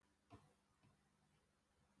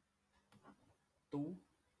Two,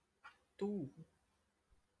 two,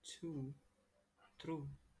 two, true,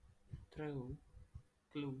 true,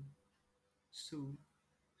 clue, su,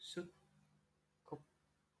 should, cup,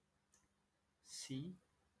 see,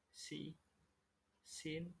 see,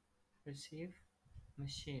 seen, receive,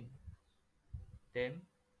 machine, them,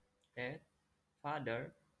 at,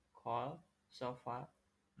 father, call, sofa,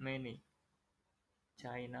 many,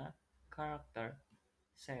 China, character,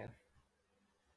 chef.